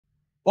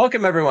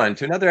Welcome, everyone,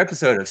 to another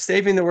episode of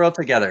Saving the World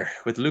Together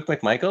with Luke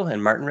Macmichael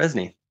and Martin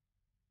Rezny.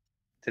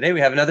 Today, we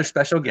have another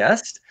special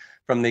guest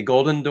from the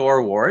Golden Door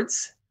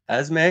Awards,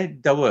 Azmeh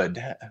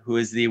Dawood, who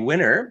is the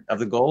winner of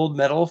the gold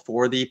medal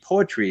for the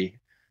poetry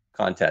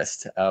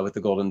contest with the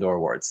Golden Door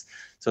Awards.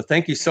 So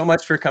thank you so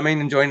much for coming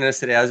and joining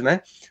us today,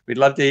 Azmeh. We'd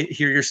love to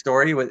hear your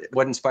story,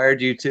 what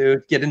inspired you to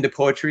get into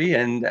poetry,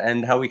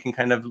 and how we can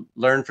kind of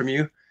learn from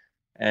you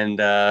and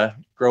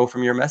grow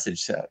from your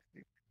message.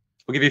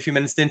 We'll give you a few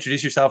minutes to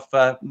introduce yourself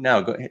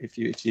now, if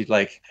you'd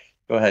like.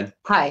 Go ahead.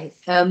 Hi,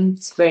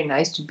 it's very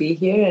nice to be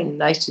here and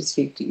nice to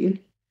speak to you.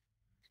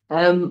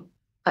 Um,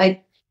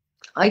 I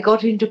I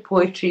got into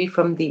poetry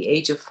from the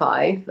age of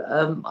 5.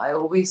 I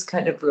always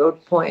kind of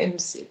wrote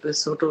poems. It was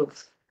sort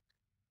of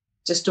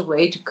just a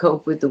way to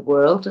cope with the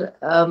world.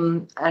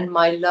 And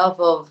my love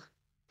of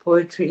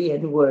poetry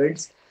and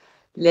words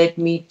led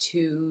me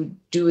to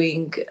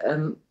doing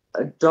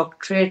a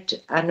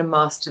doctorate and a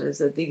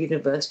master's at the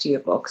University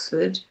of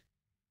Oxford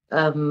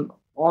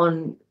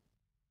on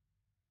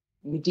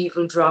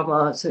medieval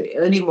drama, so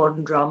early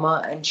modern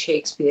drama and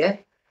Shakespeare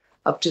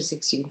up to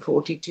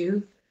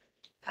 1642.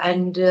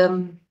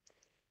 And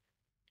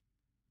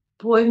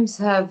poems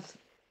have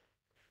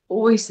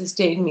always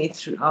sustained me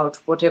throughout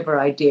whatever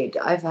I did.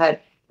 I've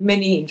had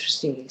many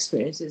interesting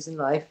experiences in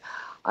life.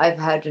 I've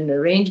had an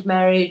arranged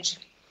marriage,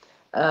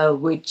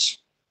 which,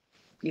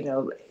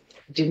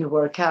 didn't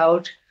work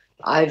out.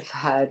 I've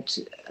had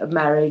a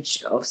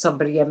marriage of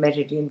somebody I met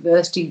at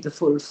university, the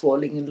full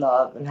falling in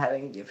love and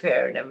having the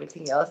affair and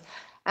everything else.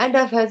 And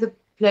I've had the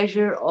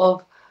pleasure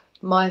of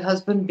my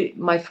husband,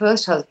 my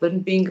first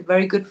husband, being a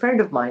very good friend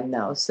of mine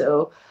now.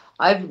 So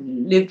I've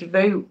lived a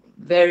very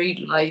varied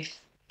life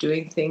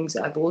doing things.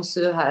 I've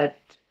also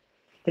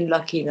been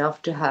lucky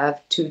enough to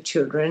have 2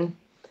 children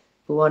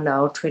who are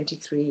now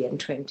 23 and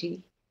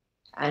 20,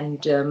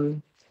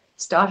 and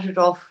started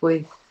off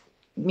with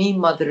me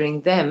mothering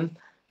them.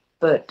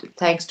 But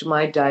thanks to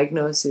my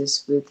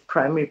diagnosis with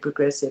primary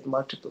progressive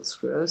multiple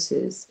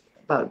sclerosis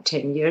about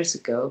 10 years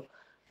ago,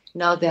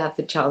 now they have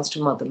the chance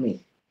to mother me.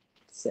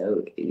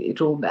 So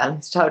it all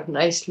balanced out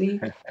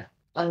nicely.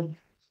 Um,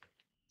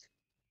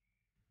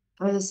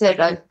 as I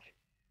said,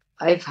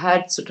 I've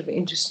had sort of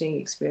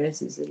interesting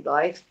experiences in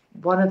life.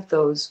 One of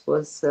those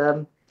was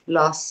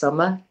last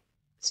summer.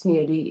 It's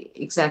nearly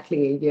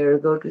exactly a year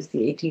ago. It was the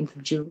 18th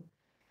of June,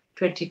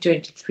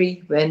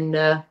 2023, when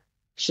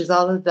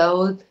Shahzada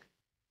Dawood,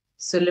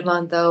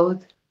 Suleman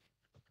Dawood,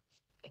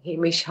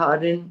 Hamish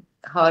Harding,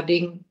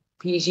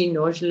 PG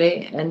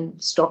Nojle,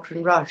 and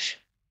Stockton Rush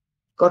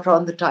got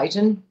on the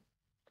Titan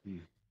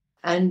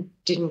and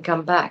didn't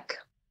come back.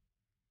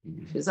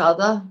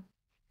 Shahzada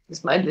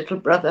is my little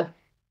brother.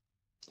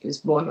 He was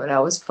born when I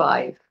was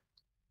 5.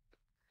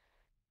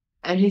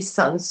 And his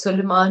son,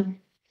 Suleman,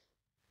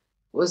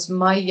 was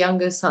my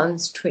younger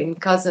son's twin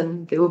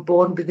cousin. They were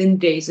born within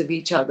days of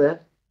each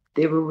other.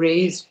 They were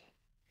raised,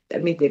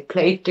 they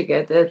played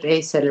together.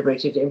 They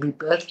celebrated every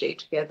birthday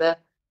together.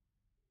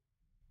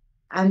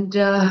 And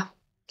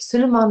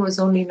Suleman was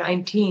only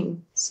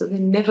 19, so they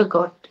never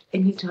got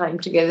any time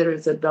together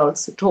as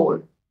adults at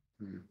all.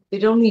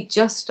 They'd only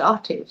just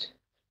started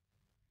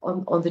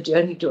on the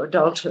journey to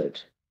adulthood.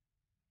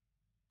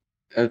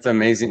 That's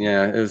amazing.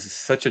 Yeah, it was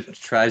such a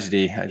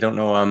tragedy. I don't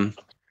know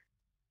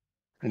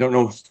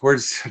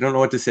words. I don't know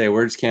what to say.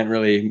 Words can't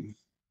really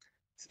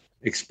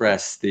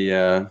express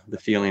the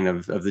feeling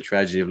of the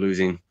tragedy of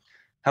losing.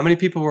 How many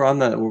people were on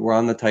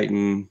the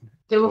Titan?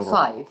 There were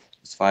 5.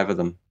 It's 5 of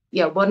them.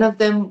 Yeah, one of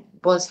them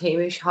was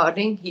Hamish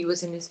Harding. He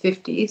was in his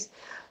 50s.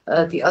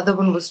 The other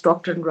one was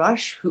Stockton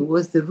Rush, who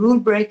was the rule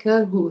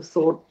breaker, who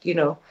thought,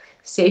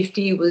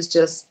 safety was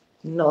just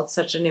not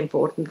such an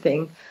important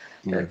thing.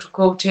 To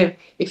quote him,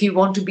 if you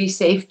want to be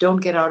safe,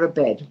 don't get out of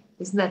bed.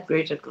 Isn't that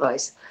great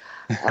advice?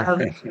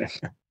 And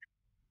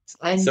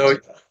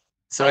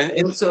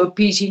also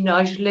PG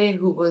Najle,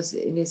 who was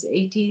in his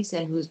 80s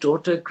and whose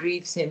daughter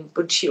grieves him,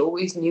 but she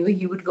always knew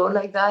he would go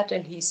like that.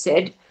 And he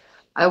said,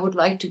 I would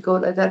like to go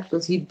like that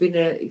because he'd been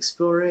an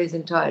explorer his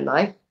entire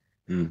life.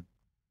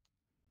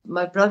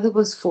 My brother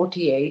was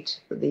 48.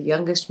 The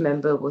youngest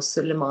member was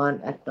Suleman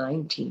at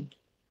 19.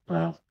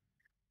 Wow.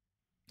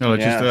 No,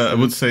 I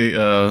would say,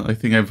 I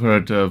think I've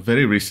heard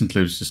very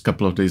recently, just a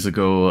couple of days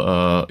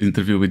ago,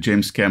 interview with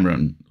James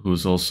Cameron,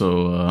 who's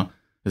also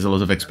has a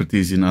lot of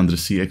expertise in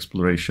undersea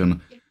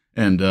exploration,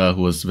 and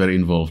who was very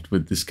involved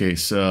with this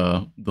case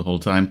the whole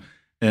time.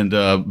 And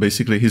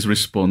basically his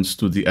response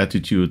to the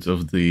attitude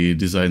of the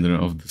designer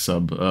of the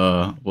sub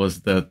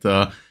was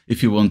that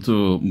if you want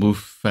to move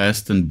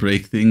fast and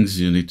break things,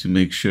 you need to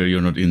make sure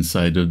you're not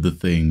inside of the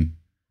thing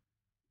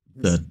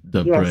that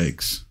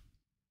breaks.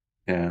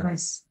 Yeah.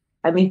 Yes.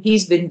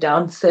 He's been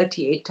down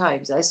 38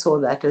 times. I saw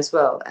that as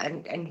well.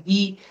 And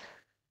he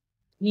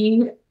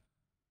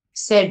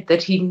said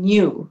that he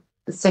knew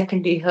the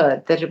second he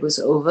heard that it was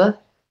over,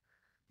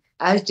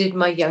 as did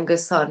my younger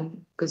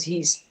son, because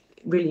he's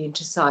really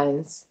into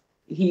science.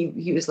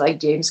 He was like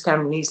James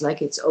Cameron. He's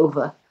like, it's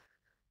over.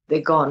 They're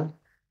gone.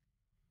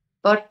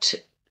 But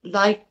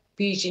like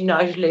PG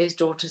Najle's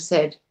daughter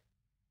said,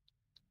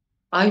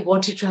 I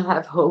wanted to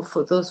have hope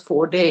for those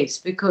 4 days,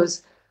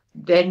 because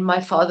then my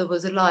father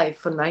was alive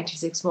for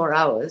 96 more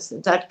hours.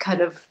 And that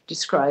kind of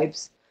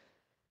describes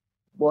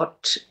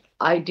what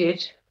I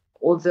did,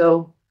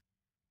 although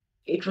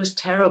it was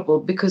terrible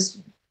because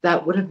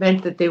that would have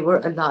meant that they were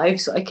alive.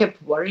 So I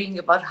kept worrying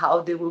about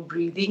how they were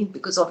breathing,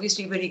 because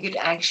obviously when you get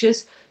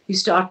anxious, you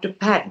start to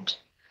pant,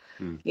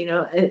 and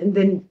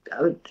then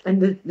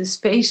the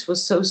space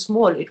was so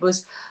small. It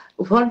was,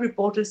 one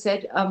reporter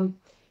said,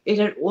 it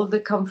had all the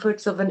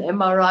comforts of an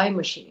MRI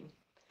machine.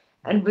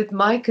 And with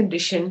my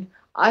condition,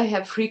 I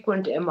have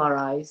frequent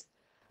MRIs.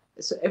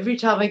 So every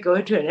time I go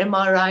into an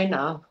MRI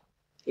now,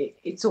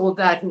 it's all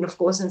that. And of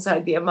course,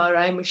 inside the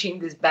MRI machine,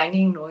 there's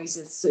banging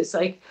noises. So it's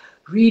like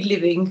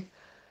reliving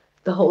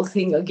the whole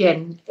thing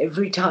again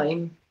every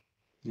time.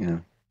 Yeah.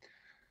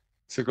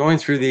 So going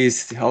through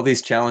all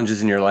these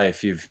challenges in your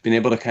life, you've been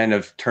able to kind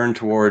of turn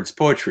towards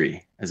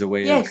poetry as a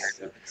way of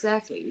kind of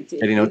exactly.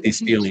 getting out these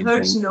feelings. It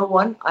hurts no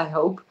one, I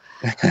hope.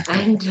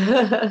 And,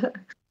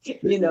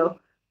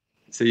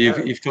 So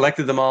you've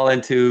collected them all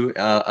into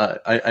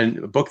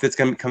a book that's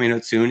coming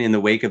out soon, In the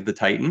Wake of the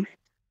Titan,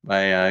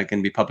 going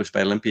to be published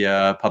by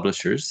Olympia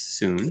Publishers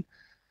soon.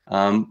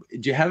 Do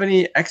you have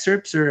any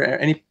excerpts or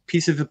any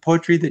piece of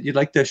poetry that you'd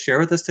like to share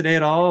with us today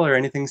at all, or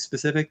anything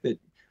specific that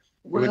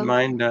you wouldn't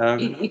mind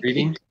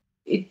reading?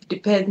 It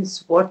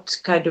depends what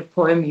kind of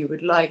poem you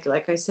would like.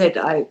 Like I said,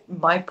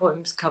 my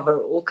poems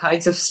cover all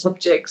kinds of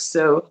subjects,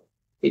 so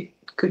it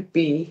could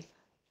be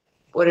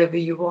whatever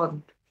you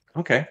want.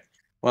 Okay.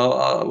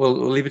 Well, we'll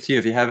leave it to you.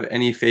 If you have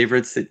any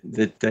favorites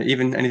that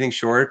even anything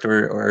short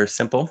or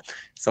simple,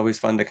 it's always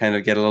fun to kind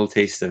of get a little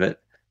taste of it.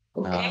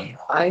 Okay.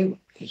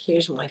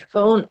 Here's my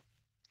phone.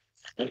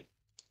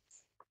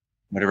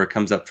 Whatever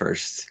comes up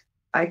first.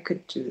 I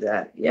could do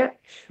that. Yeah,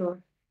 sure.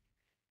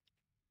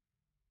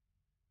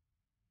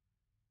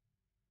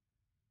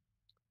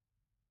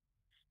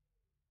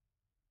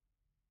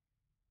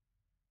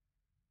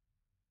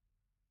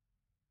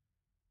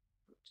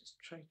 Just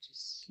try to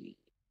see.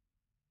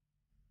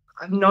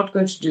 I'm not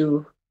going to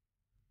do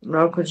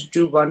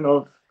one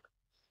of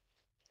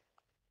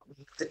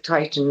the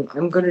Titan.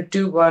 I'm going to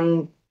do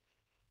one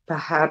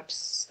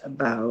perhaps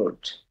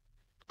about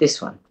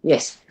this one.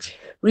 Yes.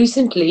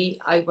 Recently,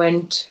 I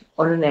went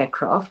on an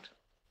aircraft,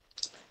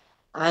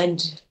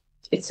 and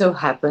it so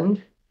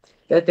happened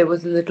that there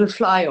was a little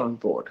fly on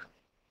board.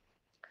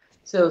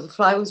 So the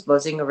fly was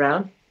buzzing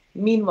around.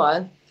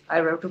 Meanwhile, I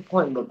wrote a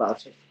poem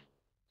about it.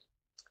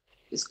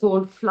 It's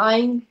called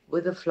Flying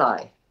with a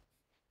Fly.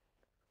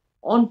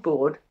 On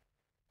board,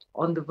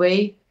 on the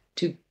way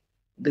to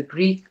the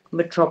Greek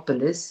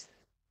metropolis,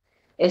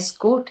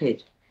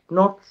 escorted,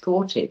 not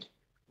thwarted,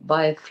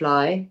 by a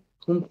fly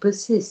whom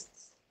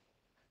persists,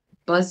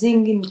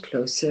 buzzing in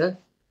closer,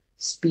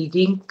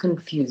 speeding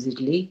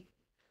confusedly,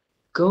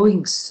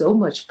 going so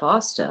much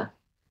faster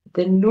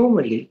than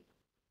normally.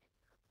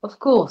 Of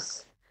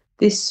course,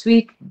 this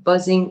sweet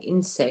buzzing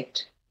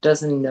insect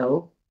doesn't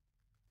know.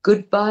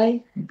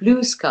 Goodbye,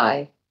 blue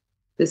sky,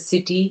 the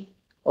city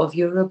of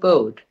your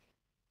abode.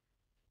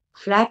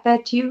 Flap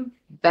at you,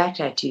 bat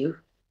at you,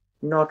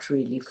 not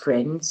really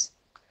friends.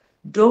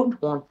 Don't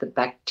want the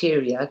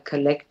bacteria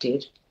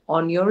collected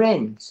on your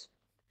ends.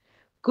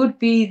 Could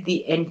be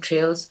the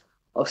entrails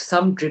of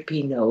some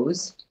drippy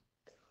nose,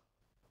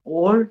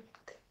 or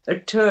a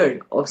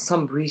turd of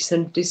some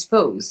recent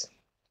dispose.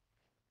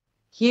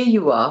 Here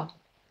you are,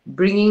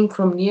 bringing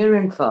from near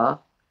and far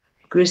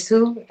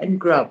gristle and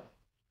grub.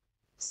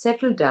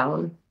 Settle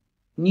down,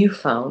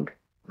 newfound,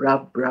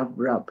 rub, rub,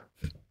 rub.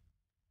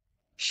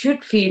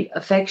 Should feel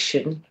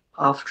affection,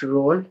 after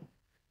all,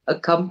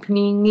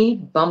 accompanying me,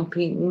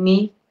 bumping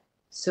me,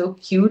 so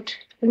cute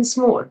and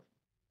small.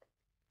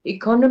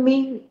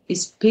 Economy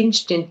is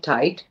pinched in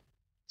tight,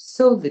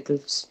 so little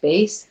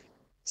space,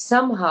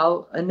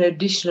 somehow an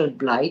additional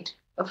blight,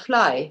 a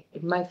fly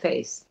in my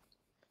face.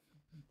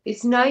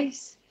 It's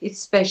nice, it's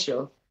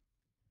special,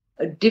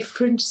 a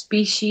different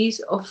species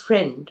of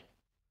friend,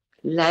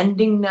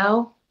 landing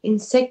now,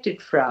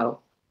 insected Frau,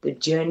 the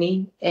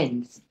journey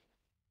ends.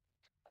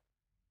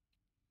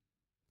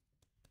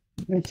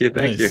 Thank you.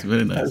 Thank you.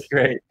 Very nice. That's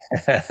great.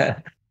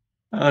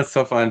 Oh, it's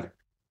so fun.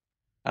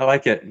 I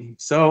like it.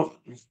 So,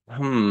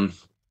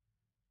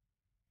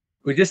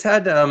 we just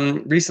had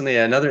recently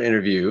another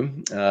interview,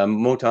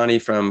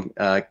 Motani from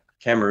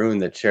Cameroon,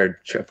 that shared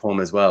a poem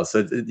as well.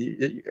 So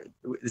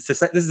this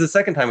is the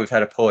second time we've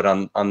had a poet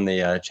on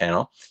the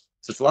channel.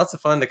 So it's lots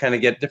of fun to kind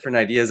of get different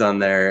ideas on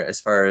there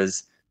as far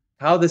as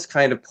how this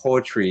kind of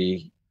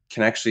poetry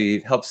can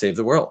actually help save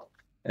the world.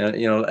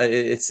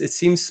 It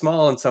seems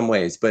small in some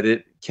ways, but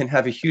it can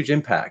have a huge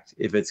impact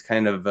if it's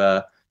kind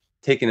of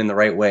taken in the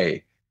right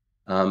way.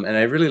 And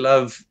I really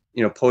love,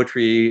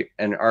 poetry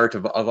and art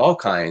of all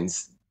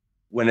kinds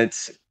when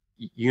it's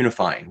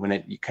unifying, when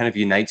it kind of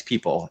unites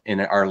people in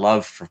our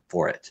love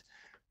for it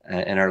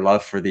and our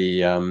love for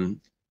the,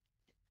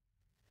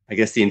 I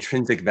guess, the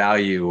intrinsic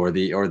value or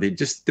the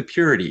just the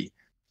purity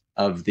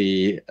of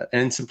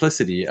and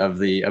simplicity of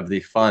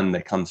the fun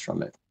that comes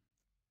from it.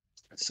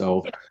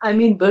 So, I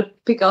mean,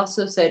 but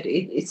Picasso said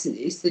it's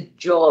the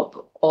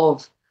job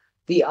of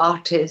the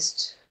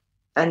artist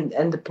and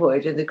the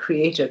poet and the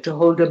creator to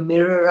hold a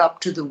mirror up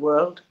to the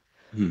world,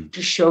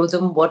 to show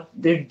them what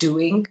they're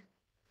doing.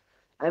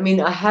 I mean,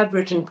 I have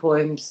written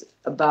poems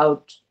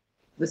about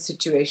the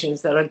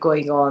situations that are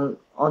going on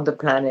the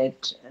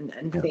planet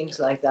and things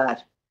like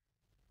that.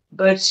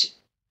 But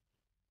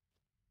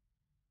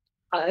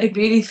I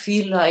really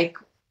feel like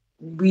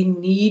we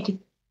need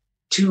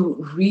to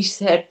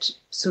reset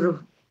sort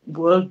of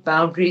world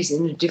boundaries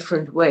in a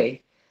different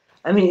way.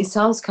 I mean, it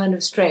sounds kind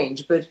of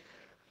strange, but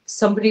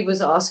somebody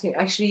was asking,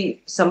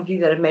 actually, somebody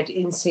that I met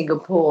in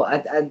Singapore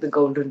at the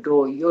Golden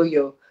Door,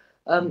 Yo-Yo,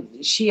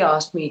 she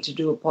asked me to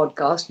do a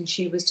podcast, and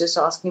she was just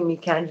asking me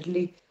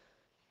candidly,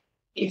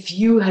 if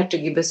you had to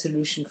give a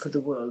solution for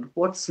the world,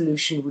 what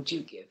solution would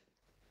you give?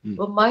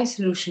 Well, my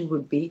solution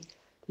would be,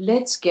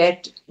 let's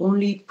get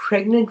only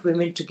pregnant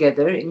women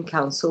together in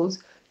councils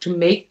to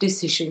make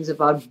decisions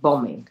about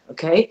bombing,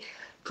 okay?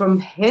 From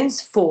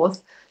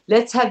henceforth,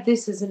 let's have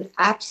this as an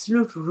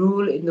absolute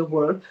rule in the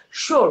world.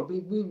 Sure,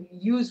 we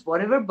use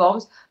whatever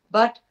bombs,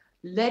 but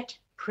let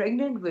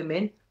pregnant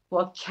women who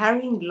are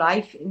carrying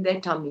life in their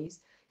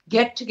tummies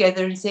get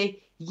together and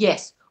say,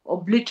 yes,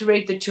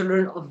 obliterate the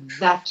children of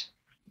that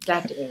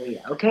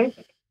area, okay?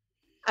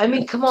 I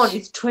mean, come on,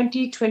 it's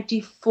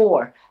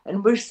 2024,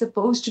 and we're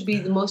supposed to be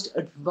the most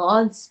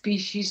advanced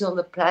species on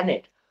the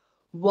planet.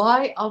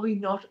 Why are we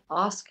not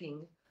asking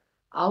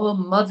our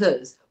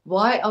mothers?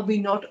 Why are we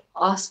not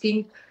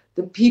asking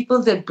the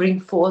people that bring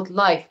forth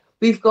life?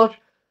 We've got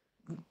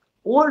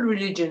all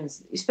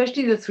religions,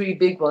 especially the three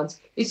big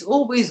ones. It's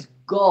always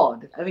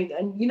God. I mean,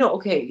 and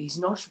okay, he's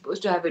not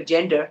supposed to have a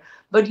gender,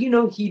 but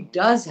he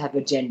does have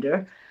a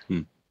gender.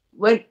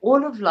 When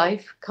all of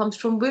life comes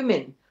from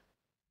women.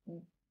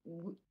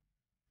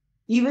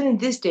 Even in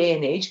this day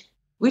and age,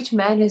 which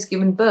man has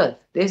given birth?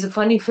 There's a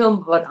funny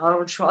film about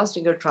Arnold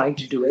Schwarzenegger trying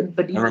to do it,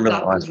 but even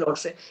that was not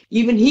fair.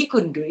 Even he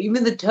couldn't do it.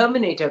 Even the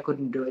Terminator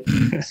couldn't do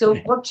it. So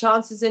what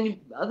chance has any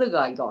other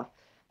guy got?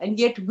 And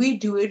yet we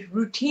do it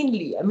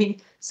routinely. I mean,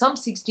 some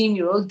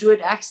 16-year-olds do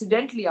it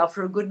accidentally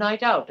after a good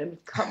night out. I mean,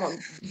 come on.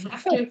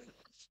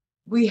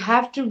 We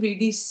have to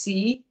really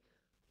see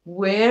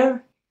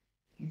where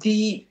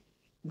the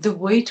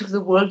weight of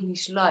the world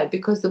needs to lie,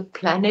 because the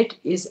planet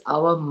is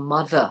our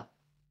mother.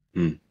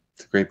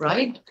 It's a great point.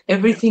 Right?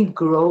 Everything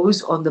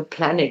grows on the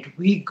planet.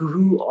 We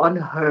grew on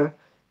her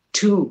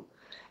too.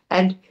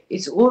 And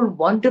it's all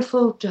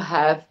wonderful to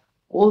have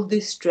all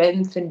this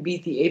strength and be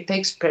the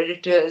apex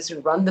predators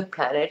and run the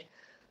planet.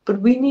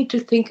 But we need to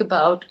think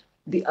about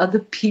the other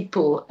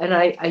people. And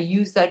I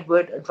use that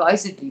word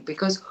advisedly,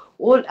 because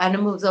all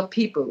animals are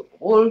people.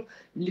 All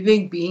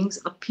living beings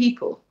are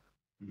people.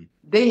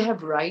 They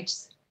have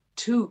rights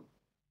too.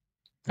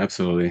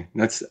 Absolutely.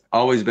 That's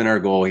always been our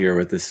goal here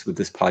with this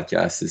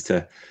podcast, is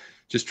to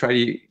just try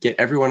to get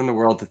everyone in the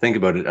world to think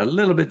about it a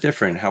little bit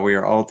different, how we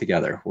are all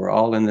together. We're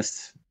all in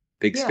this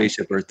big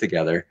spaceship Earth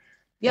together.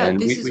 Yeah, and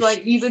this is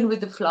why even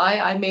with the fly,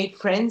 I made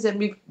friends, and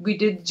we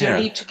did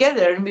journey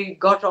together, and we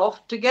got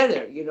off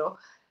together,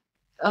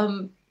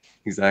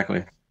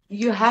 Exactly.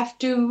 You have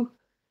to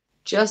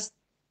just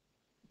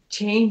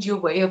change your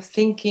way of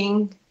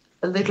thinking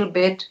a little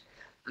bit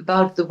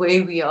about the way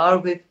we are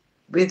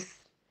with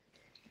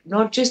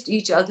not just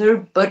each other,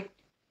 but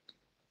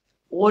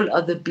all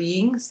other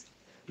beings,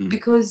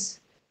 because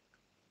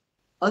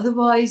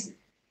otherwise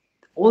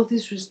all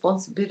this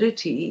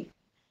responsibility,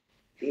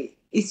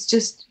 it's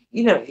just,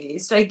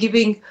 it's like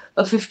giving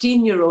a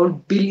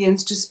 15-year-old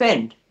billions to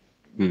spend.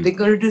 They're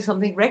going to do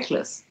something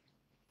reckless.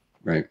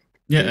 Right.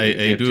 Yeah,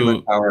 I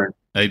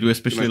do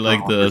especially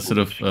like the sort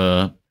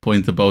of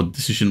point about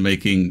decision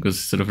making, because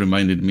it sort of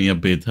reminded me a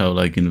bit how,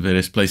 like, in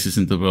various places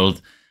in the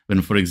world,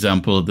 when, for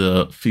example,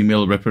 the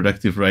female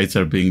reproductive rights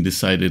are being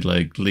decided,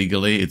 like,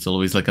 legally, it's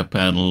always like a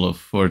panel of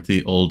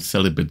 40 old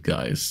celibate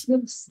guys,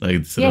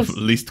 like sort of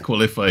least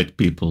qualified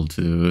people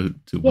to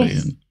weigh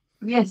in.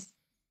 Yes.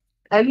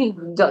 I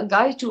mean,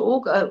 guys to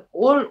all, I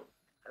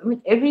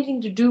mean, everything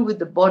to do with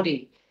the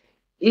body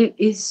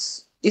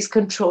is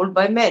controlled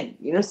by men.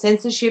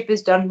 Censorship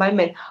is done by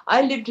men.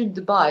 I lived in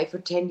Dubai for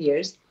 10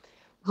 years,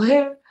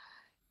 where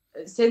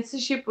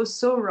censorship was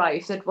so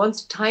rife that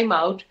once Time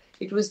Out,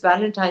 it was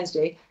Valentine's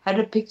Day, had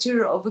a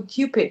picture of a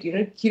Cupid,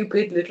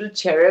 Cupid, little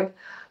cherub,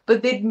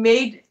 but they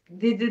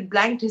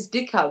blanked his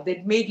dick out.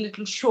 They'd made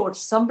little shorts.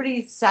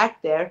 Somebody sat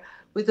there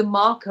with a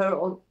marker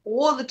on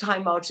all the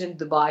Time Outs in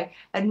Dubai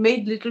and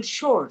made little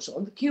shorts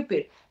on the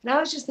Cupid. And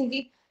I was just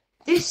thinking,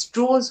 this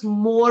draws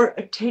more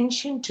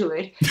attention to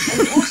it.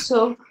 And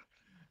also,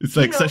 it's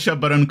like Sacha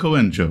Baron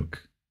Cohen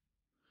joke.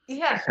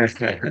 Yeah,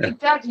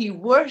 exactly.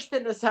 Worse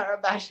than a Sarah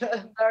Baron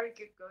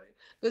Cohen,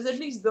 because at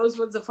least those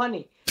ones are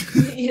funny.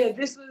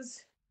 This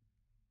was.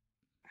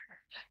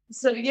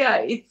 So yeah,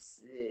 it's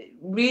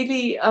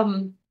really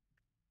and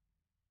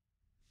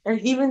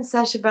even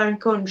Sacha Baron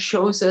Cohen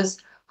shows us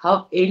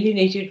how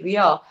alienated we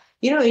are.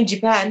 In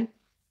Japan,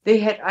 they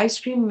had ice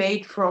cream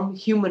made from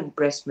human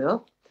breast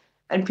milk,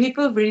 and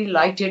people really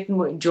liked it and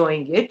were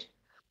enjoying it.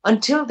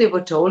 until they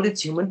were told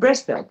it's human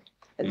breast milk.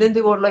 And then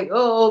they were like,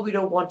 oh, we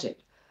don't want it.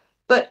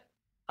 But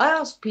I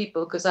ask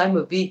people, because I'm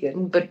a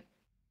vegan, but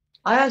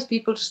I ask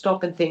people to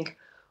stop and think,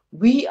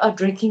 we are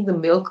drinking the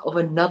milk of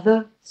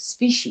another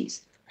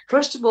species.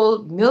 First of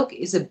all, milk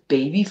is a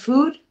baby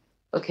food.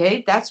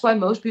 Okay, that's why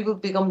most people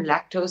become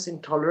lactose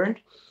intolerant.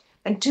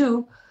 And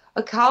two,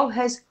 a cow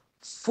has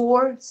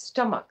 4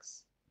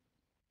 stomachs.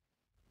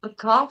 A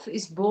calf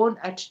is born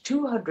at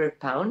 200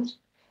 pounds,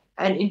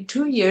 and in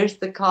 2 years,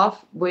 the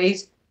calf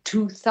weighs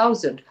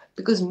 2,000,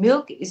 because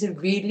milk is a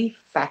really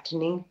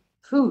fattening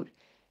food.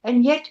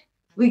 And yet,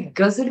 we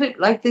guzzle it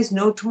like there's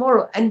no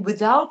tomorrow, and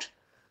without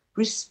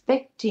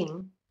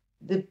respecting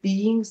the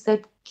beings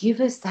that give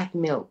us that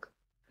milk.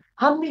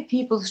 How many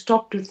people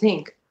stop to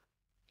think,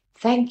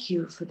 thank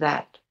you for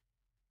that?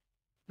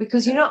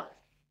 Because,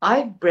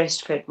 I've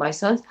breastfed my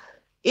sons.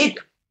 It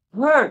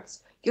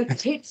hurts. Your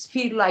tits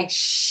feel like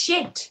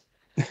shit.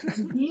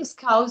 These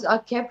cows are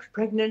kept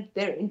pregnant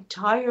their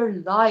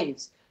entire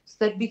lives so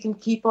that we can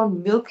keep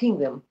on milking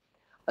them.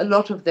 A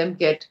lot of them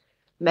get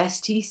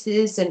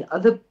mastitis and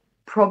other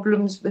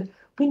problems, but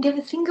we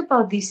never think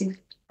about these things.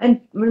 And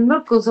when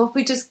milk goes off,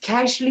 we just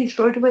casually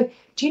throw it away.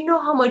 Do you know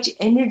how much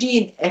energy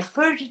and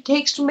effort it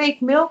takes to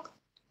make milk?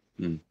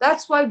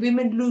 That's why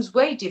women lose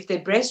weight if they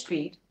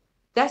breastfeed.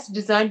 That's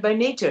designed by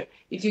nature.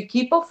 If you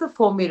keep off the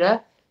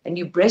formula and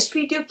you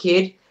breastfeed your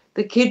kid,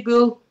 the kid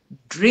will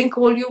drink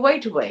all your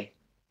weight away.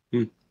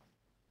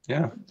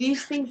 Yeah.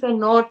 These things are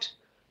not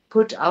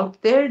put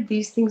out there.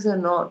 These things are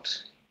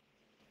not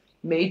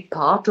made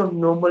part of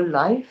normal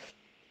life.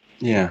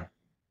 Yeah.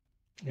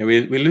 Yeah,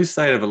 we lose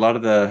sight of a lot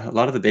of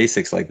the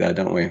basics like that,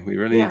 don't we? We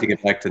really need to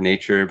get back to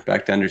nature,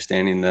 back to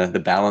understanding the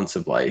balance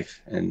of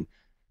life and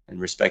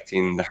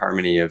respecting the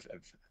harmony of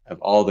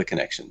all the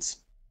connections.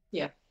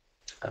 Yeah.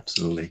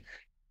 Absolutely.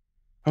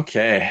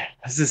 Okay.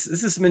 This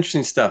is some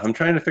interesting stuff. I'm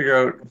trying to figure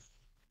out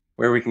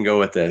where we can go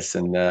with this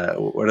and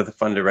what are the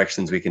fun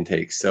directions we can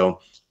take. So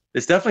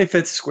this definitely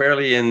fits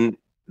squarely in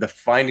the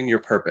finding your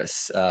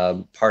purpose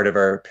part of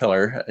our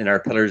pillar, in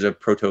our pillars of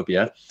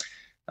Protopia.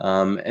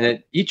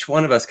 And each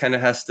one of us kind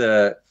of has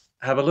to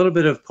have a little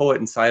bit of poet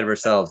inside of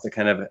ourselves to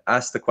kind of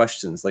ask the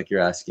questions like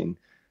you're asking,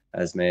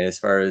 Azmeh, as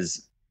far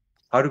as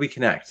how do we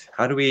connect?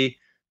 How do we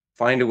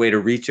find a way to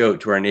reach out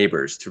to our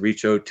neighbors, to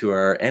reach out to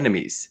our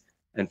enemies,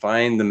 and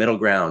find the middle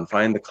ground,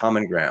 find the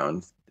common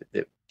ground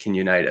that can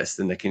unite us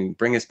and that can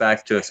bring us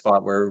back to a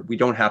spot where we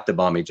don't have to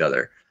bomb each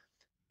other.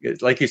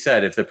 Like you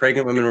said, if the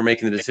pregnant women were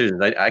making the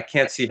decisions, I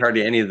can't see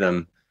hardly any of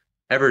them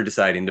ever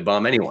deciding to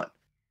bomb anyone.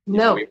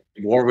 No.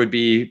 War would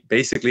be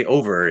basically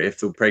over if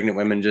the pregnant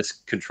women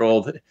just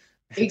controlled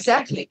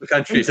exactly the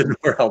countries in the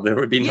world. There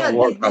would be no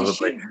war,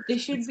 probably. There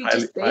should be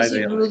just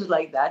basic rules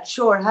like that.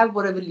 Sure, have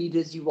whatever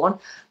leaders you want,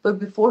 but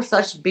before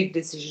such big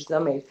decisions are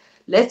made,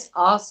 let's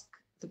ask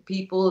the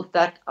people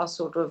that are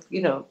sort of,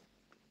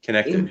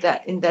 connected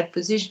in that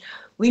position.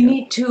 We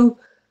need to.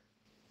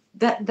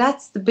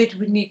 That's the bit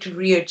we need to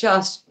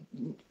readjust.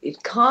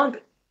 It can't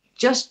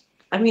just.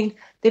 I mean,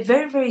 they're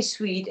very, very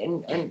sweet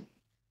and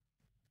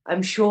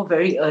I'm sure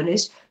very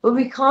earnest, but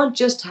we can't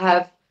just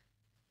have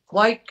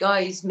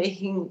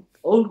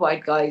old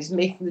white guys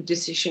making the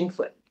decision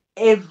for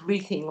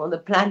everything on the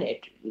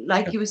planet.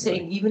 Like you were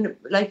saying,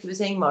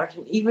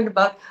 Martin, even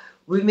about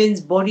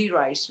women's body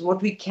rights,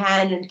 what we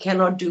can and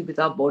cannot do with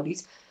our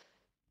bodies.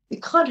 We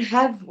can't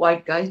have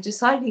white guys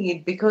deciding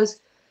it because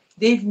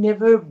they've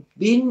never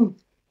been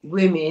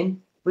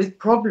women with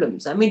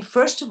problems. I mean,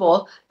 first of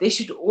all, they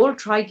should all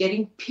try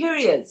getting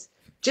periods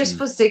just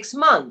for 6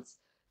 months.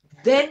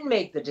 Then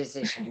make the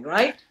decision,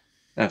 right?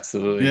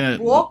 Absolutely. Yeah.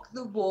 Walk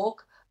the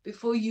walk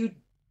before you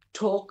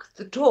talk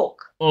the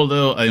talk.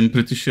 Although I'm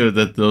pretty sure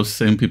that those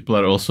same people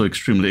are also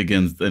extremely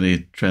against any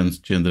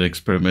transgender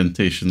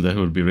experimentation that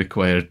would be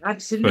required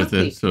for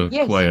this to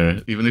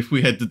acquire, even if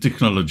we had the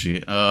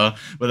technology.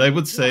 But I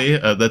would say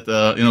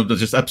that,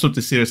 just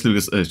absolutely seriously,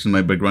 because actually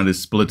my background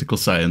is political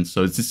science,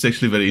 so it's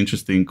actually very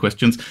interesting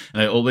questions.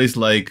 And I always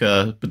like,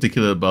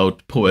 particularly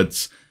about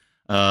poets,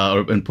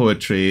 and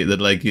poetry, that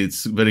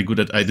it's very good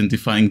at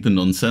identifying the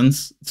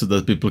nonsense so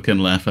that people can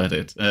laugh at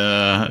it.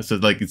 So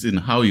it's in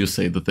how you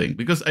say the thing,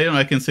 because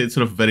I can say it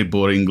sort of very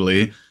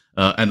boringly,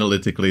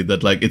 analytically,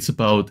 that it's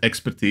about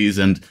expertise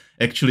and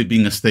actually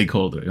being a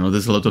stakeholder.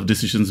 There's a lot of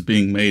decisions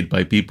being made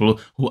by people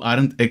who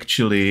aren't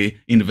actually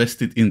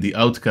invested in the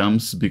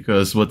outcomes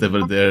because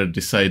whatever they're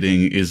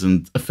deciding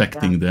isn't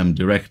affecting them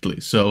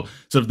directly. So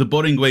sort of the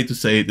boring way to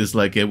say it is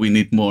we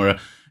need more.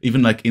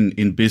 Even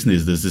in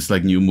business, there's this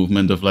new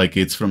movement of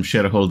it's from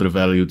shareholder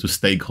value to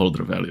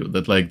stakeholder value,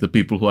 that the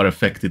people who are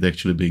affected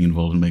actually being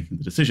involved in making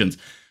the decisions.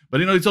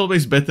 But it's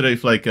always better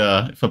if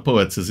if a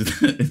poet says it,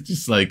 it's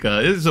just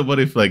so what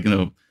if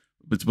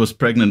it was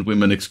pregnant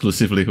women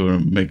exclusively who are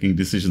making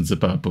decisions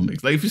about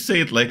comics? If you say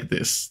it like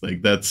this,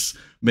 that's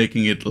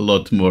making it a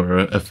lot more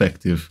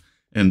effective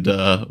and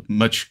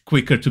much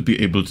quicker to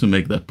be able to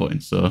make that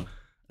point. So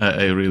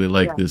I really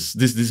like this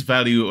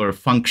value or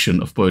function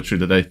of poetry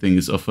that I think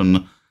is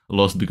often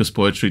lost, because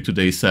poetry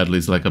today sadly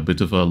is a bit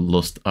of a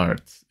lost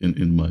art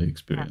in my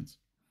experience.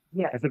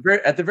 Yeah. At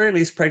the very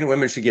least, pregnant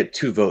women should get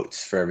 2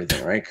 votes for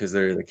everything, right? Because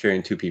they're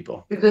carrying 2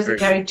 people. Because they're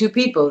carrying 2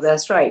 people.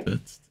 That's right.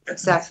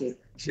 Exactly.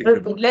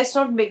 But let's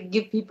not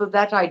give people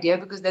that idea,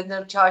 because then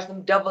they'll charge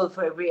them double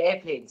for every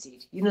airplane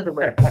seat. You know the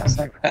way it goes.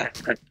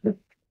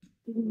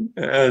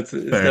 It's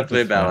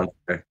definitely a balance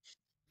there.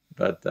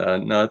 But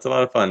no, it's a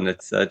lot of fun.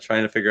 It's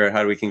trying to figure out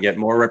how we can get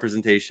more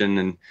representation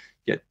and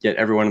get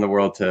everyone in the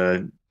world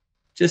to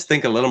just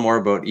think a little more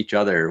about each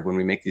other when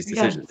we make these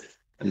decisions,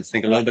 and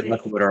think a little bit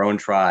less about our own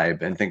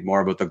tribe and think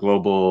more about the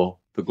global.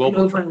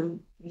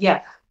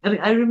 Yeah, I mean,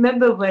 I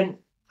remember when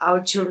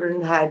our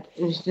children had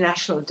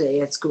International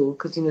Day at school,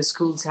 because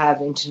schools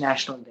have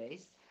international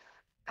days,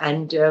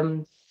 and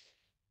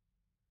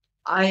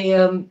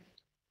I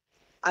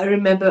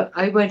remember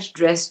I went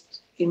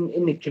dressed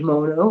in a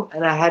kimono,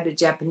 and I had a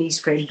Japanese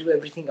friend do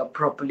everything up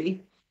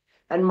properly,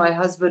 and my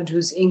husband,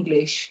 who's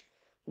English,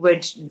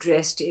 went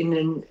dressed in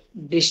a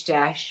dish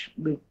dash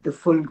with the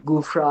full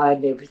gufra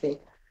and everything.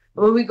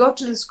 And when we got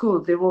to the school,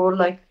 they were all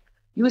like,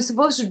 "You were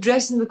supposed to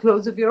dress in the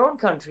clothes of your own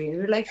country." And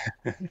we were like,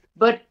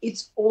 "But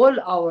it's all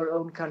our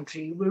own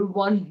country. We're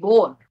one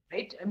born,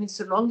 right? I mean,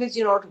 so long as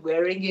you're not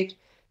wearing it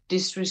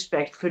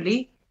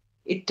disrespectfully,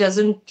 it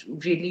doesn't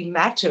really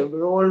matter.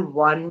 We're all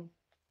one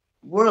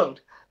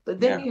world." But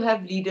then you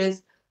have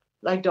leaders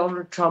like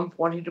Donald Trump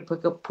wanting to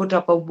put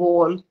up a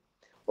wall,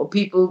 or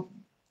people,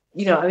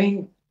 I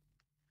mean,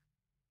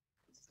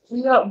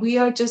 we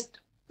are just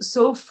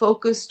so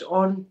focused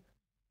on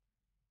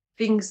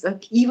things,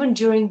 like even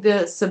during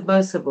the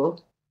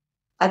submersible,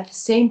 at the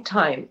same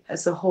time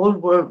as the whole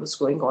world was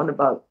going on,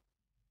 about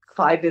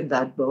 5 in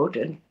that boat,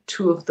 and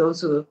 2 of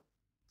those were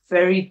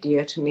very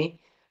dear to me.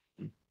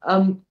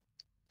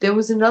 There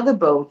was another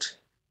boat.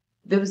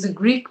 There was a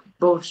Greek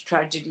boat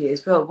tragedy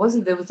as well,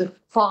 wasn't there? Was a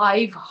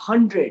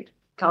 500,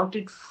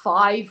 counted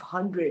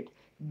 500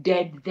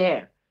 dead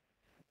there.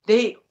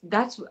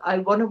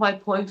 One of my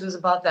points was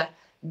about that.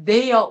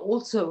 They are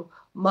also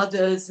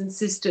mothers and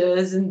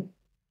sisters and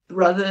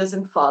brothers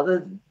and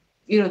fathers.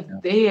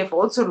 They have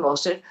also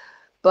lost it,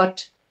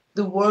 but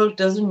the world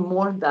doesn't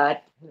mourn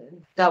that.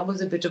 That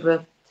was a bit of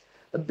a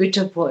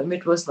bitter poem.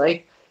 It was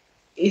like,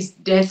 is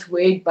death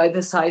weighed by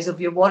the size of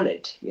your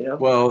wallet?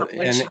 Well,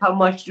 how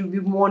much do we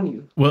mourn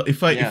you? Well,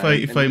 if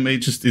I may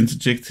just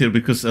interject here,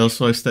 because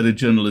also I studied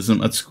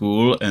journalism at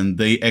school, and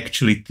they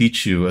actually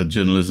teach you at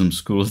journalism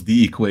schools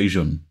the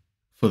equation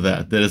for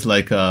that. There is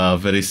like a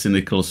very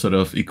cynical sort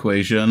of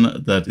equation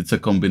that it's a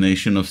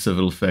combination of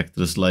several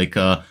factors, like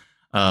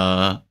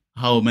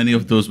how many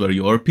of those were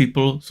your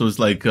people. So it's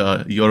like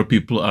your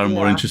people are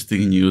more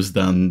interesting in news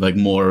than like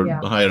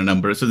higher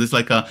numbers. So there's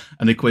like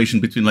an equation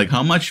between like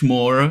how much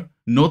more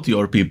not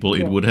your people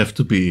it would have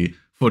to be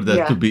for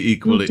that to be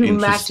equally to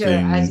interesting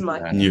matter as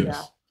much news.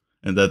 Yeah.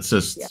 And that's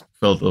just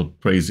felt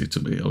crazy to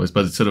me always.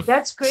 But it's sort of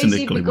that's crazy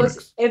cynically because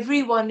works.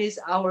 Everyone is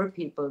our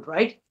people,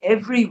 right?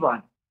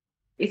 Everyone.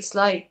 It's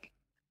like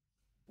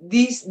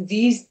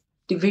these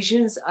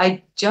divisions,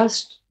 I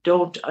just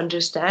don't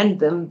understand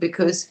them,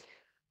 because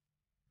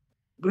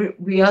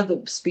we are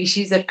the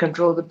species that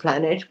control the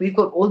planet. We've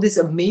got all this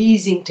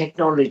amazing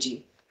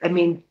technology. I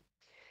mean,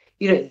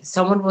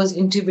 someone was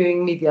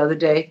interviewing me the other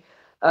day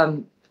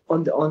on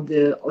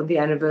the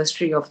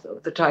anniversary of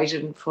the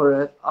Titan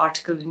for an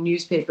article in the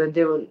newspaper. And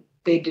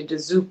they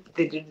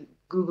did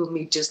Google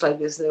Meet just like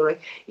this. And they were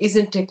like,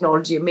 "Isn't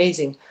technology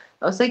amazing?"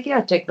 I was like,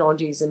 "Yeah,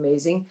 technology is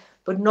amazing,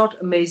 but not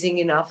amazing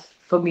enough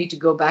for me to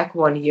go back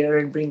 1 year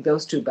and bring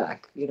those 2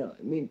 back."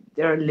 I mean,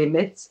 there are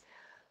limits.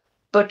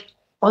 But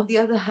on the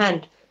other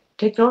hand,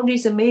 technology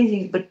is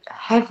amazing, but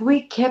have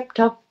we kept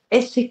up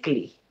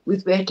ethically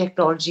with where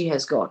technology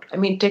has got? I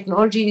mean,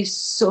 technology is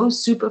so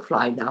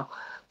superfly now,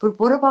 but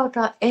what about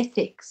our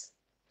ethics?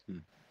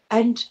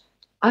 And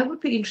I would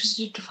be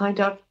interested to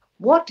find out,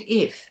 what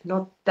if,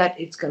 not that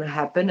it's going to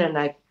happen, and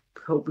I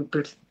hope we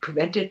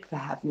prevent it from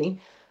happening,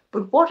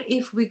 but what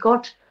if we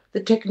got the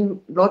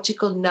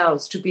technological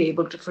nous to be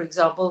able to, for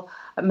example,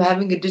 I'm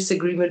having a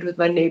disagreement with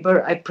my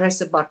neighbor, I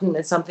press a button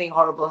and something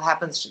horrible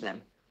happens to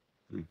them.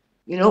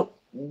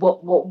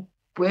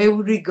 Where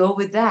would we go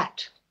with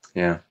that?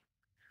 Yeah.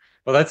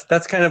 Well,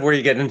 that's kind of where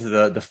you get into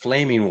the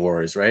flaming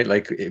wars, right?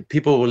 Like,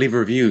 people will leave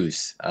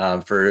reviews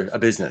for a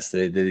business.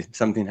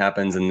 Something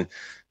happens and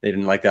they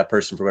didn't like that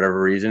person for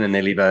whatever reason, and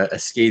they leave a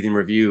scathing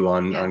review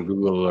on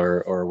Google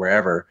or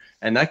wherever,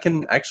 and that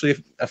can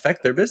actually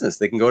affect their business.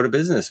 They can go to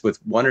business with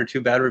 1 or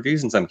 2 bad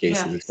reviews in some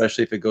cases,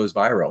 especially if it goes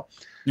viral.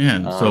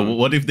 Yeah. So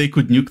what if they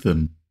could nuke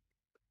them?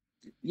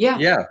 Yeah.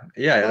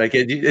 Like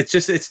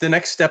it's the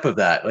next step of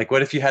that. Like,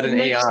 what if you had an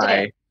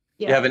AI?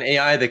 You have an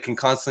AI that can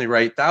constantly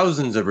write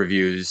thousands of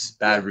reviews,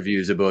 bad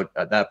reviews about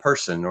that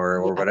person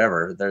or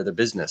whatever, their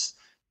business,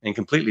 and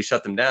completely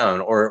shut them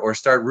down, or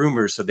start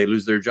rumors so they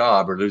lose their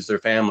job or lose their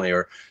family,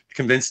 or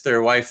convince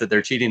their wife that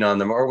they're cheating on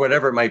them, or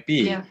whatever it might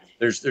be.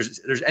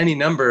 There's any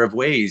number of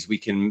ways we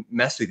can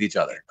mess with each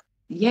other.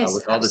 Yes,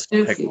 with all this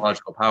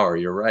technological power.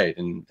 You're right,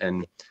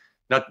 and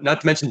not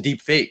to mention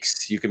deep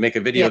fakes. You can make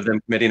a video of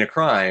them committing a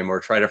crime or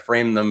try to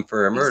frame them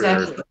for a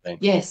murder or something.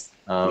 Yes,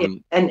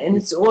 and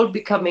it's all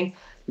becoming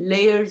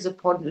layers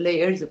upon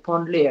layers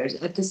upon layers.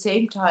 At the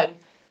same time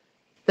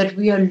that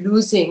we are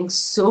losing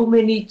so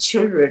many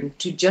children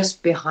to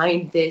just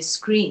behind their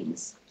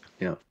screens.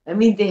 Yeah. I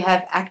mean, they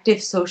have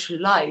active social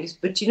lives,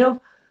 but a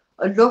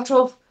lot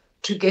of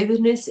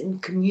togetherness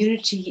and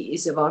community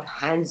is about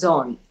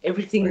hands-on.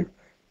 Everything,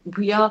 Right.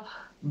 We are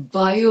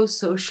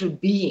biosocial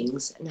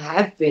beings and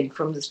have been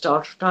from the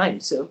start of time.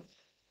 So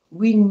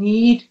we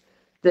need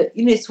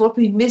it's what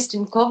we missed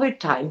in COVID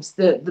times,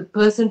 the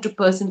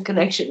person-to-person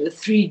connection, the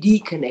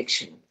 3D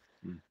connection.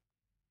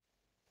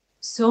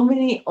 So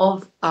many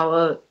of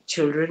our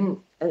children,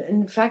 and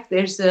in fact,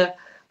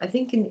 I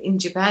think in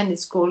Japan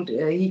it's called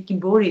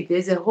hikibori.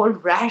 There's a whole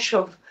rash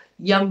of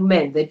young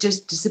men that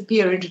just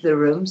disappear into the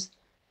rooms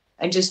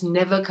and just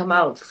never come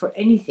out for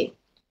anything.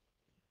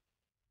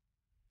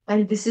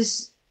 And this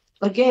is,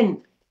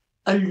 again,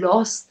 a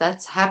loss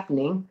that's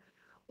happening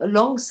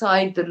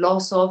alongside the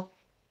loss of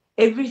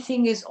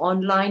everything is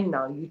online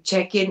now. You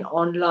check in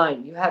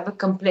online. You have a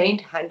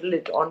complaint, handle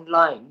it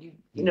online.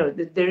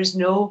 There is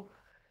no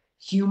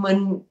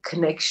human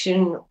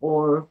connection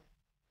or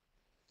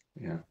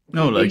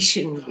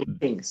relation with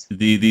things.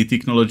 The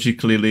technology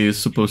clearly is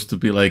supposed to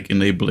be like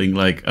enabling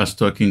like us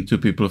talking to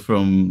people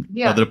from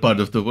other part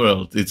of the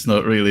world. It's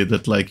not really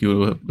that like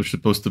you're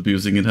supposed to be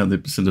using it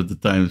 100% of the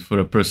time for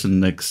a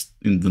person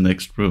in the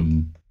next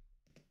room.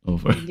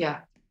 Over.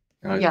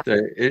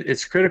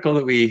 It's critical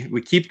that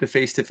we keep the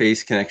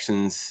face-to-face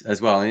connections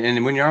as well.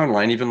 And when you're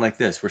online, even like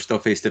this, we're still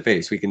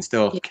face-to-face. We can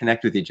still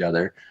connect with each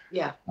other.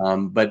 Yeah.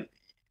 But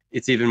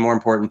it's even more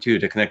important too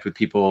to connect with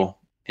people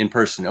in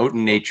person, out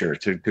in nature,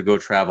 to go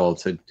travel,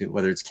 to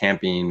whether it's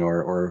camping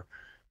or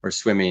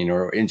swimming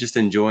or just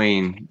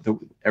enjoying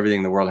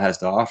everything the world has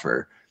to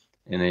offer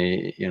in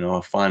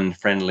a fun,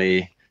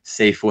 friendly,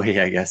 safe way,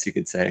 I guess you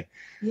could say.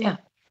 Yeah.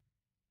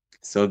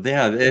 So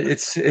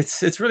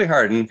it's really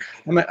hard, and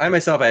I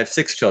myself, I have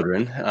 6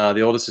 children. The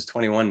oldest is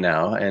 21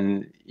 now,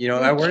 and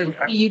I worry.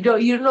 You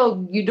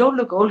don't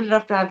look old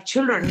enough to have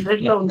children, let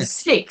alone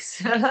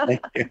 6.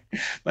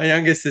 My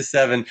youngest is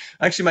 7.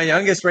 Actually, my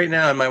youngest right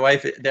now and my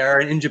wife, they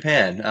are in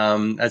Japan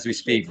as we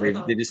speak.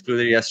 They just flew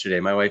there yesterday.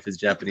 My wife is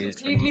Japanese.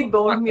 Completely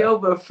bowled me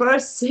over.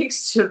 First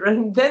 6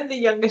 children, then the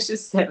youngest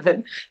is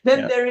 7,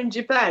 then they're in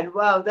Japan.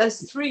 Wow,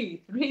 that's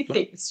three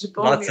things to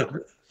bowl me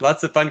over.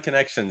 Lots of fun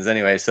connections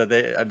anyway. So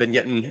I've been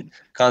getting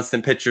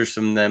constant pictures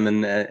from them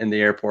in the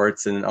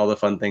airports and all the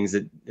fun things.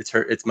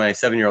 It's my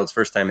 7-year-old's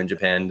first time in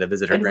Japan to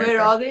visit her grandparents.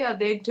 Where are they? Are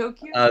they in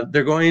Tokyo?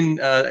 They're going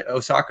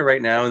Osaka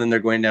right now, and then they're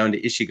going down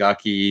to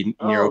Ishigaki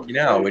near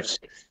Okinawa, which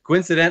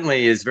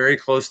coincidentally is very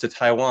close to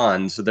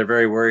Taiwan. So they're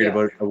very worried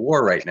about a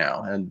war right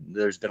now. And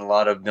there's been a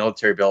lot of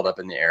military buildup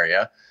in the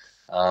area.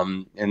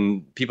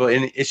 And people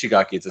in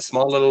Ishigaki, it's a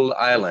small little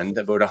island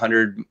about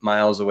 100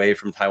 miles away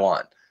from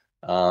Taiwan.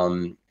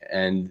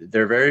 And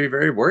they're very,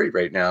 very worried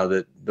right now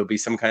that there'll be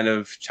some kind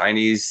of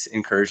Chinese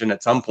incursion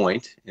at some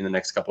point in the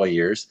next couple of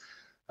years,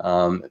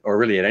 or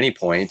really at any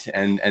point,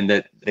 and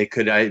that they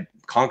could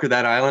conquer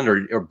that island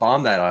or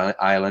bomb that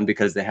island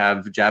because they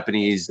have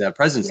Japanese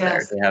presence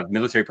there. They have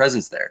military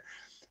presence there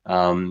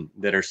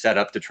that are set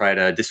up to try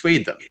to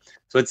dissuade them.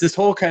 So it's this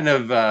whole kind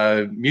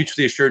of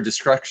mutually assured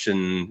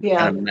destruction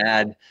kind of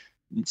mad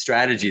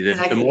strategy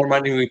that the more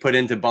money we put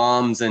into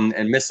bombs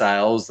and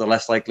missiles, the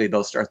less likely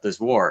they'll start this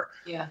war.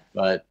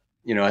 But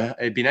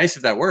it'd be nice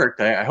if that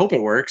worked. I hope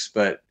it works,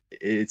 but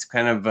it's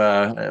kind of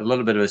a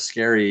little bit of a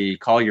scary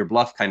call your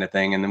bluff kind of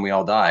thing, and then we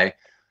all die.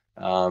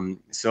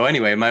 So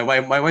anyway, my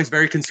wife's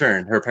very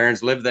concerned. Her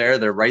parents live there;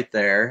 they're right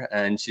there,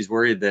 and she's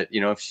worried that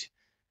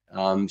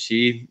if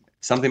she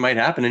something might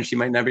happen and she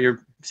might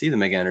never see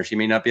them again, or she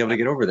may not be able to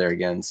get over there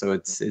again. So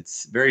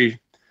it's very.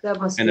 That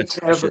must be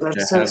terrible. I'm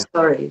so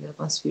sorry. That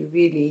must be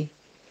really.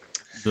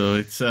 So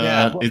it's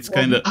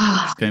kind of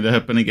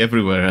happening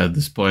everywhere at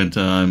this point.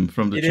 I'm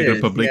from the Czech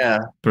Republic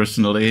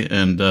personally,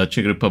 and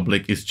Czech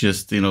Republic is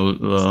just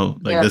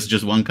there's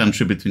just one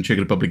country between Czech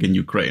Republic and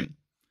Ukraine.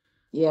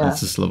 Yeah,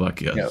 that's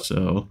Slovakia. Yeah.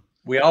 So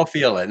we all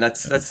feel it, and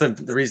that's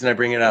the reason I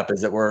bring it up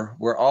is that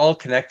we're all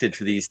connected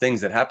to these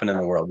things that happen in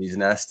the world, these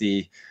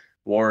nasty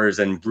wars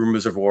and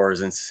rumors of wars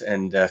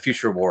and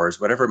future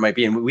wars, whatever it might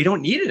be, and we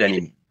don't need it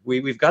anymore.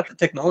 We've got the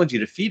technology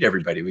to feed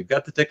everybody. We've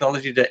got the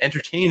technology to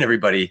entertain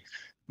everybody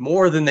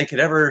more than they could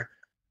ever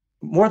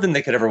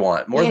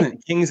want. More than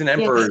kings and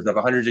emperors of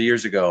hundreds of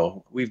years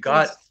ago. We've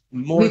got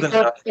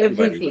enough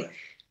everything,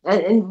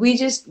 and we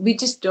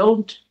just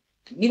don't.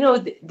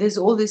 There's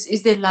all this.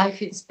 Is there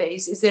life in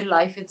space? Is there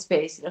life in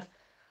space?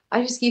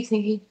 I just keep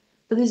thinking,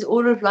 but there's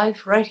all of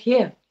life right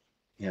here.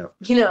 Yeah.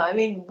 I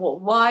mean,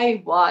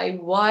 why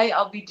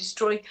are we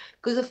destroying?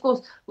 Because of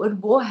course,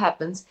 when war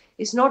happens,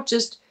 it's not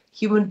just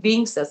human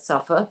beings that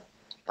suffer,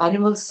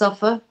 animals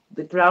suffer,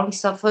 the ground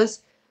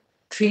suffers,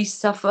 trees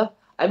suffer.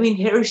 I mean,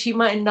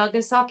 Hiroshima and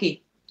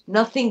Nagasaki,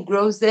 nothing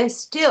grows there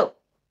still.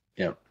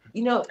 Yeah.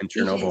 And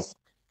Chernobyl.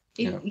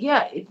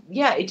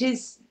 It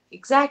is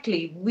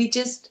exactly.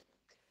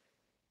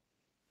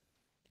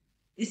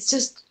 It's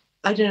just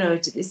I don't know.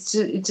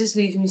 It just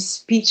leaves me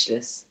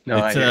speechless. No,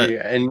 I hear you.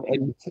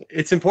 And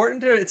it's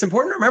important to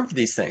remember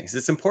these things.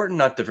 It's important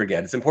not to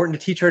forget. It's important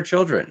to teach our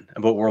children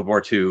about World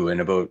War II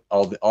and about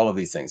all of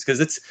these things,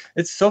 because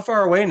it's so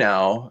far away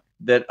now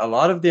that a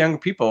lot of the young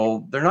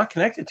people, they're not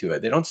connected to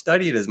it. They don't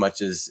study it as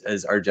much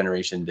as our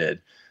generation did.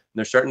 And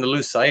they're starting to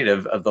lose sight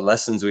of the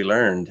lessons we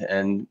learned,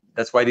 and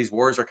that's why these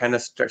wars are kind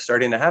of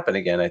starting to happen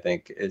again. I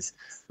think is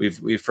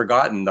we've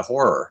forgotten the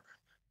horror.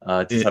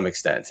 To some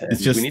extent, and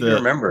it's just, we need to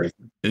remember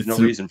there's no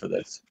reason for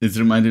this. It's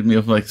reminded me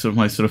of like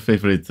my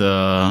favorite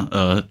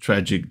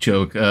tragic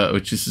joke,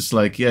 which is just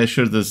like, yeah,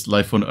 sure, there's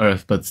life on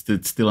Earth, but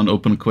it's still an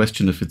open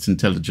question if it's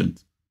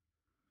intelligent.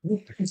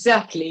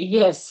 Exactly.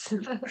 Yes.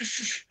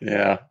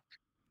 Yeah.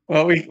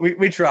 Well,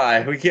 we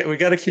try. We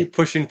got to keep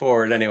pushing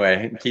forward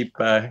anyway, and keep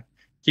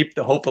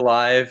the hope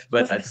alive.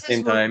 But at the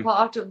same time,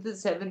 part of the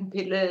 7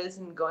 pillars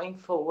and going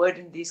forward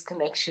in these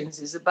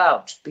connections is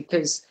about,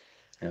 because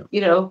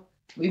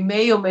we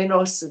may or may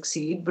not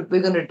succeed, but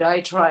we're going to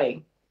die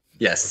trying.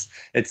 Yes,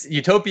 it's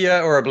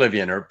utopia or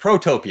oblivion, or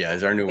protopia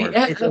is our new word.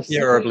 Protopia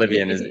or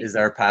oblivion is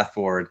our path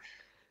forward.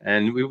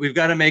 And we've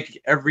got to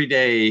make every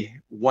day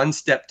one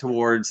step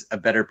towards a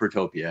better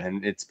protopia,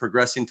 and it's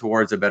progressing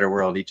towards a better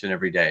world each and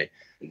every day.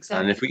 Exactly.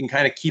 And if we can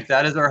kind of keep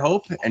that as our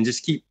hope and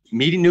just keep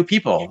meeting new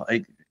people,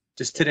 like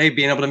just today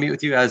being able to meet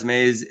with you,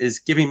 Azmeh, is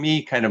giving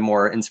me kind of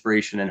more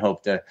inspiration and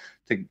hope to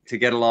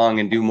get along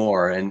and do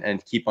more,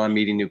 and keep on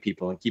meeting new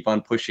people and keep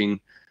on pushing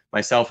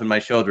myself and my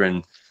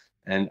children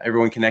and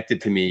everyone connected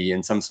to me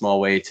in some small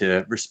way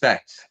to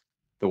respect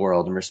the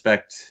world and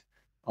respect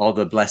all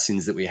the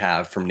blessings that we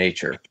have from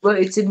nature. Well,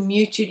 it's a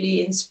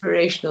mutually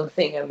inspirational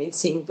thing. I mean,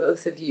 seeing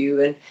both of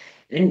you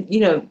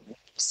and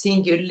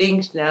seeing your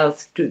link now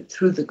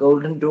through the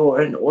Golden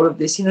Door and all of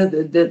this,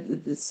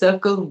 the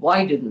circle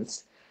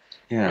widens.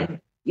 Yeah.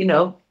 And,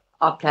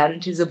 our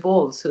planet is a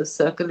ball, so a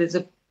circle is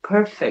a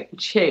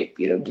perfect shape.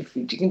 If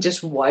you can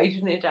just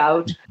widen it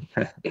out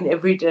in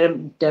every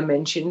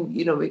dimension,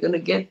 we're going to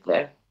get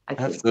there. I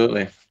think.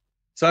 Absolutely.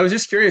 So I was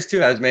just curious too,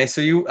 Azmeh.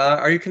 So you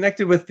are you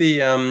connected with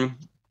the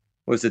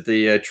was it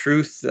the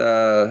truth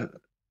the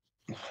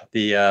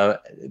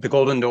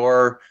Golden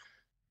Door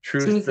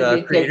Truth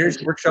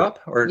Creators Workshop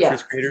or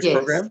Truth Creators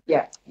Program?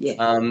 Yeah.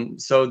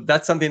 So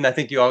that's something I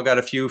think you all got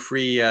a few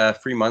free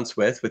months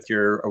with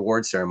your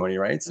award ceremony,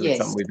 right? So it's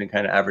something we've been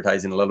kind of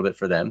advertising a little bit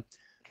for them.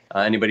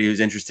 Anybody who's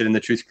interested in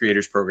the Truth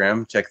Creators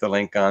Program, check the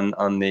link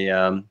on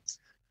the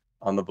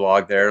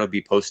blog there. It'll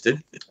be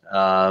posted.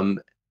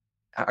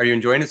 Are you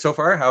enjoying it so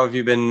far? How have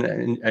you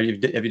been? Have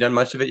you done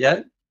much of it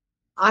yet?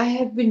 I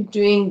have been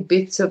doing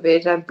bits of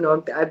it. I've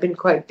been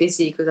quite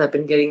busy because I've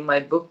been getting my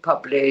book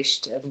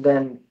published, and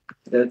then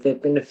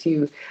there've been a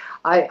few.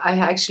 I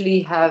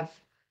actually have.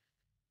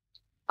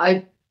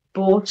 I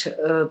bought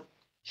a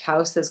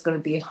house that's going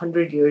to be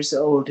 100 years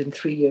old in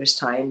 3 years'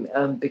 time.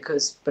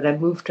 Because when I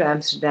moved to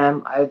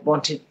Amsterdam, I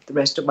wanted the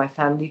rest of my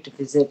family to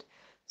visit,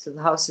 so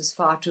the house is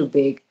far too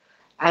big,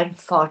 and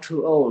far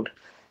too old,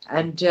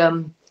 and.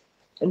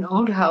 An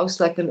old house,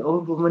 like an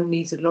old woman,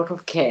 needs a lot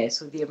of care.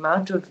 So the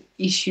amount of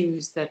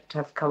issues that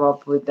have come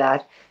up with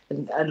that,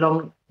 and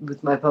along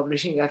with my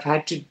publishing, I've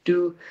had to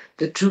do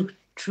the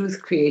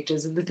Truth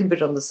Creators a little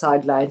bit on the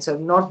sidelines. So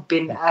I've not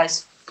been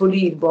as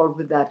fully involved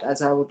with that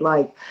as I would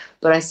like.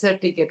 But I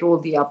certainly get all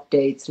the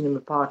updates and I'm a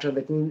part of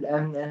it. And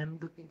I'm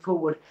looking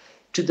forward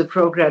to the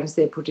programs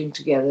they're putting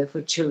together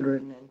for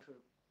children and for,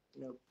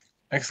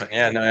 Excellent.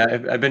 Yeah, no,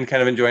 I've been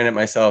kind of enjoying it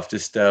myself,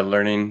 just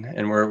learning.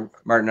 And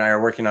Martin and I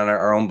are working on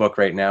our own book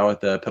right now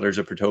with the Pillars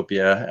of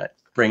Protopia,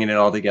 bringing it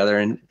all together.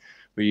 And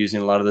we're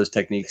using a lot of those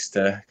techniques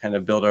to kind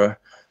of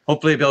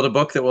hopefully build a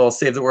book that will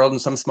save the world in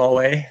some small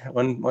way,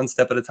 one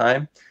step at a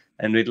time.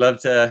 And we'd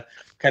love to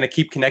kind of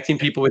keep connecting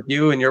people with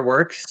you and your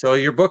work. So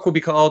your book will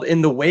be called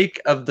In the Wake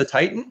of the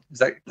Titan.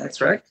 That's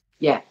correct?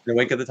 Yeah. In the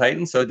Wake of the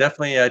Titan. So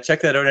definitely check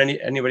that out.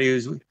 Anybody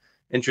who's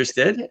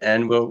interested,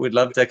 and we'd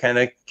love to kind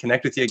of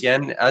connect with you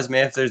again,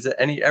 Azmeh. If there's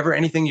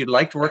anything you'd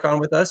like to work on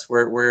with us,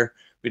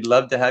 we'd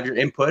love to have your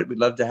input. We'd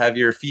love to have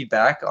your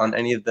feedback on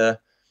any of the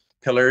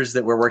pillars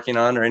that we're working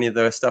on, or any of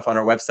the stuff on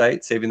our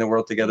website,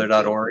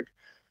 savingtheworldtogether.org.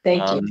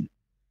 Thank you.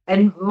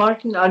 And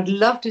Martin, I'd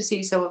love to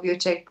see some of your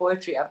Czech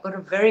poetry. I've got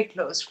a very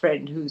close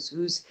friend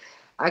who's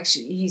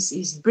actually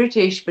he's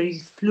British, but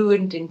he's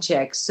fluent in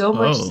Czech. So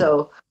much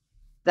so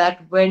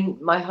that when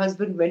my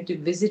husband went to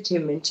visit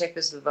him in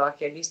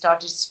Czechoslovakia and he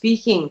started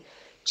speaking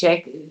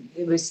Czech,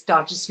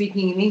 started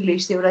speaking in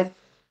English, they were like,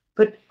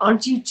 "But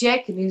aren't you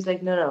Czech?" And he was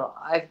like, "No.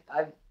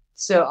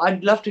 So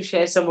I'd love to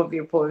share some of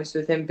your poems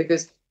with him,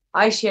 because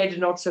I shared a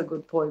not so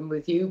good poem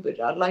with you,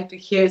 but I'd like to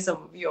hear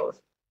some of yours."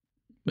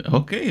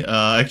 Okay,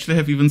 I actually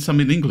have even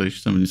some in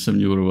English, some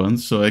newer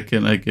ones, so I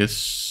can, I guess,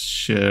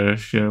 share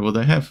what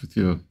I have with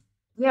you.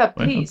 Yeah,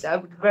 please. I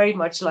would very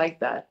much like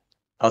that.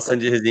 I'll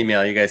send you his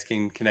email. You guys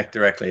can connect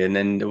directly, and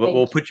then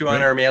we'll put you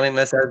on our mailing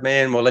list,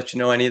 Azmeh, and we'll let you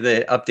know any of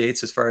the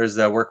updates as far as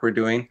the work we're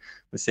doing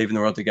with Saving the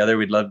World Together.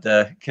 We'd love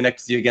to connect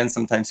with you again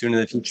sometime soon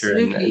in the future.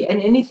 Absolutely,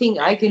 and anything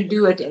I can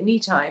do at any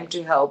time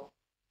to help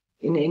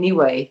in any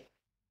way,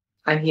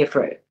 I'm here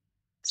for it.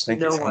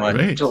 Thank you so much.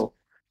 Great.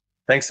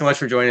 Thanks so much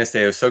for joining us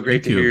today. It was so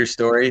great to hear your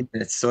story.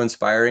 It's so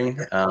inspiring.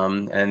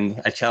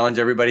 And I challenge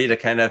everybody to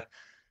kind of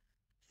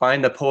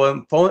find the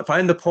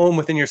poem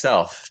within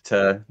yourself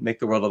to make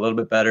the world a little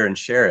bit better and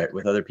share it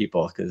with other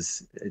people,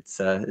 because it's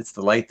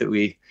the light that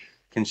we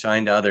can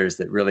shine to others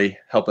that really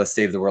help us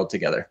save the world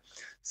together.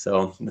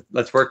 So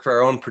let's work for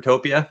our own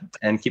Protopia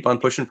and keep on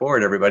pushing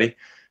forward, everybody.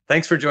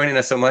 Thanks for joining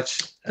us so much.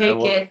 Take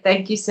care.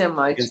 Thank you so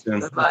much.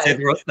 Let's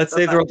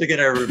save the world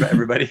together,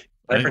 everybody.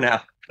 Bye for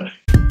now.